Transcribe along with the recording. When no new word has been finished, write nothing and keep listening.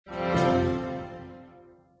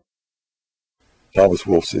Thomas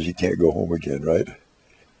Wolfe says you can't go home again, right?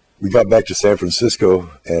 We got back to San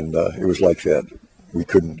Francisco, and it was like that. We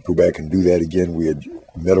couldn't go back and do that again. We had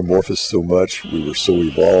metamorphosed so much. We were so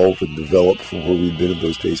evolved and developed from where we'd been in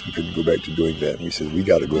those days. We couldn't go back to doing that. And we said, we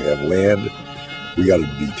got to go have land. We got to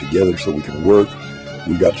be together so we can work.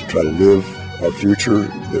 We got to try to live our future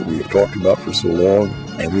that we have talked about for so long.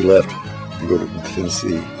 And we left to go to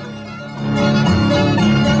Tennessee.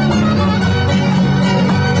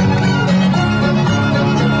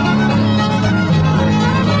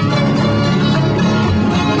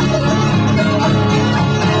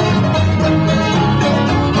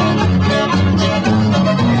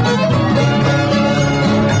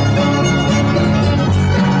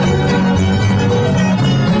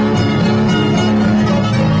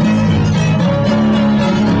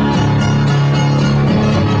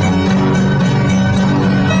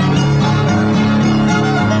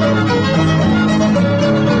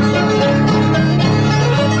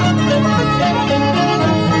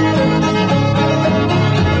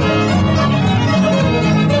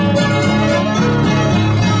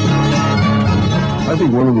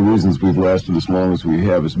 One of the reasons we've lasted as long as we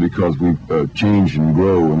have is because we change and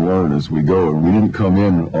grow and learn as we go. And we didn't come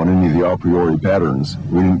in on any of the a priori patterns.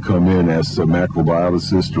 We didn't come in as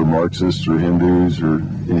macrobiologists or Marxists or Hindus or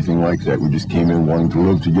anything like that. We just came in wanting to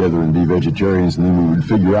live together and be vegetarians, and then we would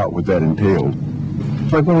figure out what that entailed.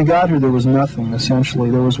 Like when we got here, there was nothing,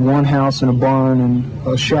 essentially. There was one house and a barn and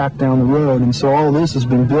a shack down the road, and so all this has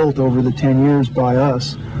been built over the 10 years by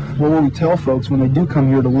us. Well, what we tell folks when they do come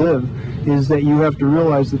here to live is that you have to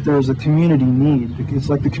realize that there is a community need. It's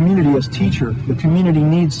like the community as teacher. The community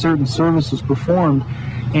needs certain services performed,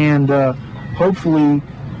 and hopefully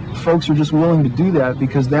folks are just willing to do that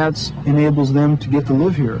because that enables them to get to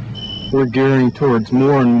live here. We're gearing towards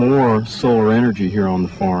more and more solar energy here on the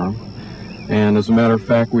farm. And as a matter of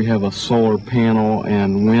fact, we have a solar panel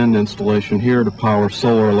and wind installation here to power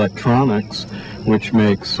solar electronics, which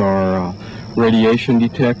makes our radiation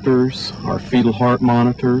detectors, our fetal heart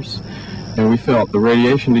monitors. And we felt the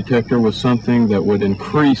radiation detector was something that would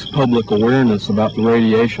increase public awareness about the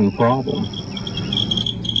radiation problem.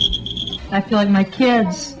 I feel like my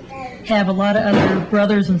kids have a lot of other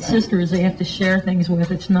brothers and sisters they have to share things with.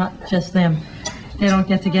 It's not just them. They don't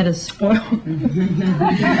get to get as spoiled.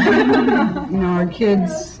 Our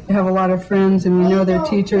kids have a lot of friends, and we know their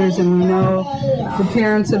teachers, and we know the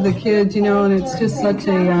parents of the kids, and it's just such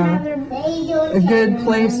a good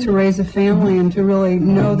place to raise a family and to really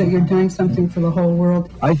know that you're doing something for the whole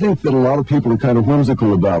world. I think that a lot of people are kind of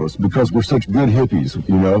whimsical about us because we're such good hippies,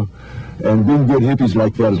 And being good hippies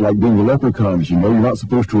like that is like being the leprechauns, You're not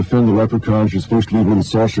supposed to offend the leprechauns. You're supposed to leave a little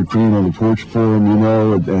saucer cream on the porch for them,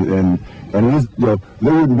 and it is, there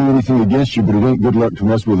wouldn't be anything against you, but it ain't good luck to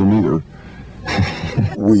mess with them either.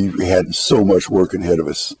 We had so much work ahead of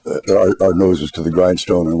us. Our noses to the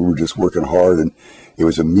grindstone, and we were just working hard, and it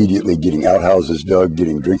was immediately getting outhouses dug,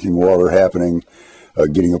 getting drinking water happening,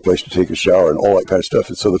 getting a place to take a shower, and all that kind of stuff.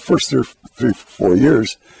 And so the first 3 or 4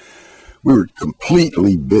 years, we were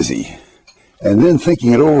completely busy. And then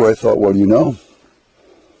thinking it over, I thought, well,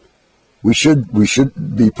 we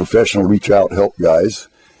should be professional, reach out, help guys.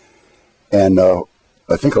 And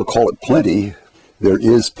I think I'll call it plenty. There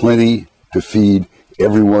is plenty to feed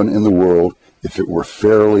everyone in the world if it were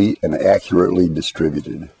fairly and accurately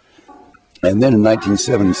distributed. And then in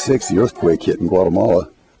 1976, the earthquake hit in Guatemala.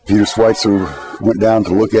 Peter Schweitzer went down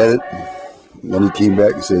to look at it. Then he came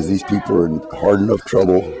back and says, these people are in hard enough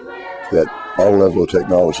trouble that our level of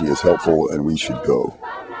technology is helpful and we should go.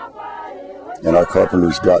 And our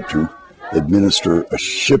carpenters got to administer a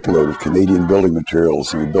shipload of Canadian building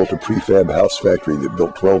materials, and we built a prefab house factory that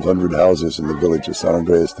built 1,200 houses in the village of San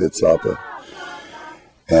Andreas de Tzapa.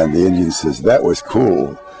 And the Indian says, that was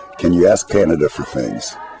cool. Can you ask Canada for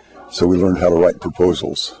things? So we learned how to write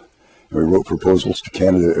proposals. And we wrote proposals to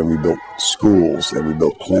Canada, and we built schools, and we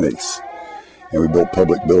built clinics, and we built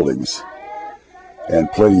public buildings. And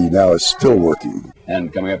Plenty now is still working.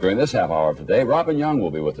 And coming up during this half hour of today, Robin Young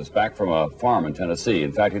will be with us back from a farm in Tennessee.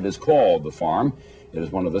 In fact, it is called The Farm. It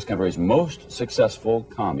is one of this country's most successful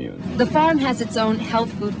communes. The farm has its own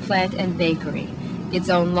health food plant and bakery, its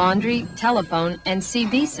own laundry, telephone, and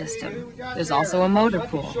CB system. There's also a motor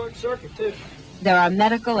pool. There are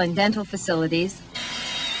medical and dental facilities,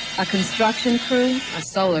 a construction crew, a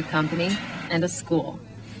solar company, and a school.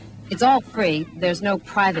 It's all free. There's no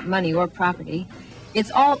private money or property. It's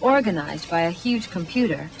all organized by a huge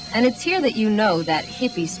computer, and it's here that you know that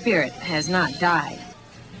hippie spirit has not died.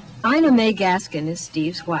 Ina Mae Gaskin is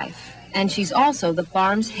Steve's wife, and she's also the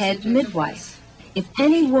farm's head midwife. If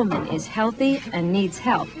any woman is healthy and needs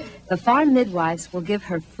help, the farm midwives will give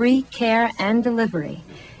her free care and delivery.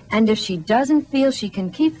 And if she doesn't feel she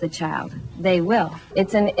can keep the child, they will.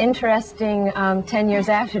 It's an interesting 10 years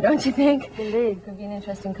after, don't you think? Indeed. Could be an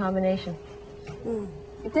interesting combination.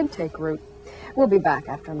 It did take root. We'll be back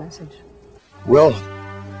after a message. Well,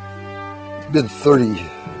 it's been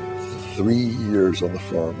 33 years on the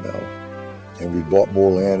farm now. And we bought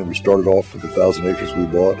more land, and we started off with the 1,000 acres we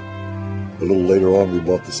bought. A little later on, we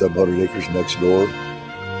bought the 700 acres next door.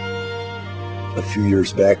 A few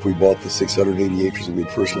years back, we bought the 680 acres that we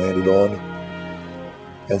had first landed on.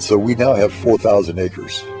 And so we now have 4,000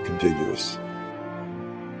 acres contiguous.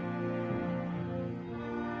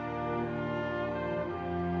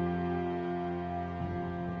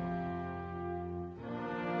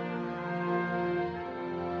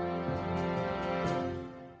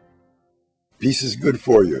 Peace is good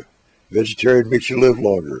for you. Vegetarian makes you live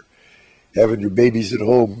longer. Having your babies at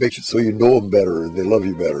home makes it so you know them better and they love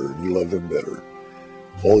you better and you love them better.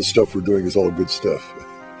 All the stuff we're doing is all good stuff.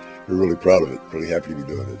 We're really proud of it, really happy to be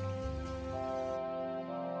doing it.